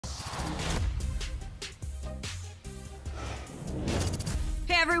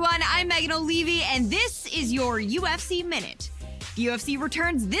everyone, I'm Megan O'Leary, and this is your UFC Minute. The UFC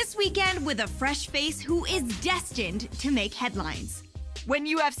returns this weekend with a fresh face who is destined to make headlines. When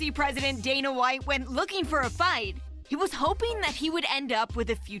UFC President Dana White went looking for a fight, he was hoping that he would end up with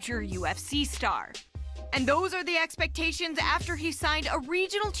a future UFC star. And those are the expectations after he signed a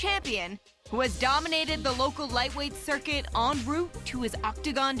regional champion who has dominated the local lightweight circuit en route to his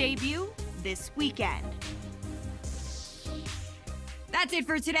Octagon debut this weekend. That's it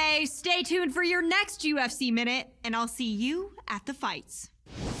for today. Stay tuned for your next UFC Minute, and I'll see you at the fights.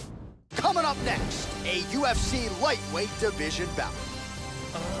 Coming up next, a UFC lightweight division bout.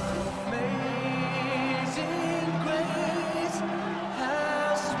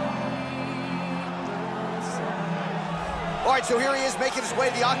 All right, so here he is making his way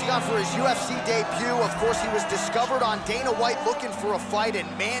to the Octagon for his UFC debut. Of course, he was discovered on Dana White looking for a fight, and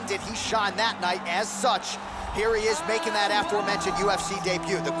man, did he shine that night. As such, here he is making that aforementioned UFC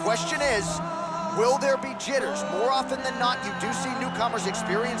debut. The question is, will there be jitters? More often than not, you do see newcomers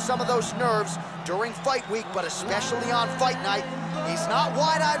experience some of those nerves during fight week, but especially on fight night. He's not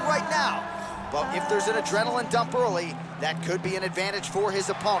wide-eyed right now, but if there's an adrenaline dump early, that could be an advantage for his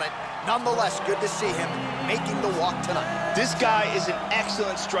opponent. Nonetheless, good to see him making the walk tonight. This guy is an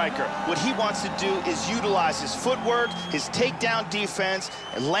excellent striker. What he wants to do is utilize his footwork, his takedown defense,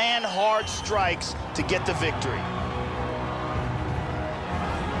 and land hard strikes to get the victory.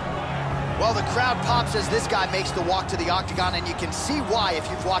 Well, the crowd pops as this guy makes the walk to the Octagon, and you can see why if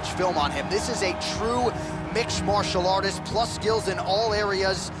you've watched film on him. This is a true mixed martial artist, plus skills in all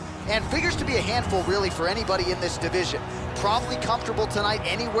areas, and figures to be a handful, really, for anybody in this division. Probably comfortable tonight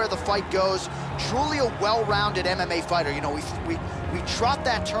anywhere the fight goes. Truly a well-rounded MMA fighter. You know, we trot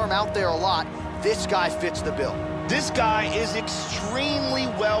that term out there a lot. This guy fits the bill. This guy is extremely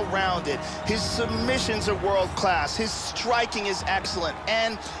well-rounded. His submissions are world-class. His striking is excellent.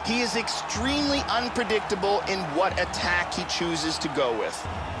 And he is extremely unpredictable in what attack he chooses to go with.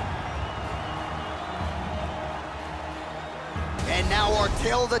 And now our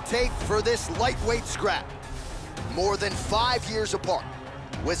tail of the tape for this lightweight scrap. More than 5 years apart,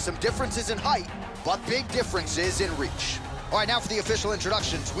 with some differences in height, but big differences in reach. All right, now for the official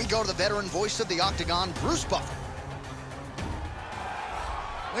introductions, we go to the veteran voice of the Octagon, Bruce Buffer.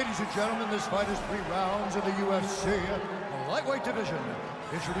 Ladies and gentlemen, this fight is 3 rounds in the UFC, the lightweight division.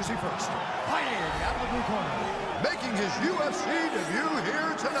 Introducing first, fighting out of the blue corner, making his UFC debut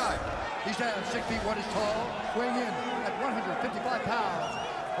here tonight. He stands 6 feet 1 inch tall, weighing in at 155 pounds.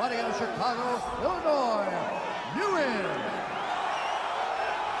 Fighting out of Chicago, Illinois, Ewan.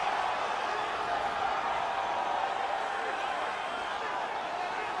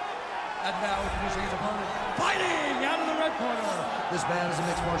 And now introducing his opponent, fighting out of the red corner. This man is a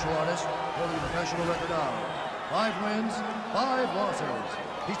mixed martial artist, holding a professional record of 5 wins, 5 losses.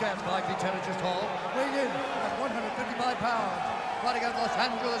 He stands 5 feet 10 inches tall, weighing in at 155 pounds. Fighting out of Los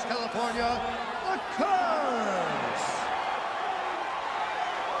Angeles, California, the Curse.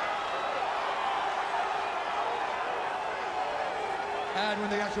 And when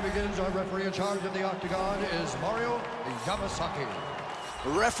the action begins, our referee in charge of the Octagon is Mario Yamasaki. The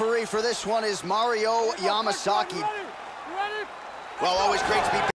referee for this one is Mario Yamasaki. Well, always great to be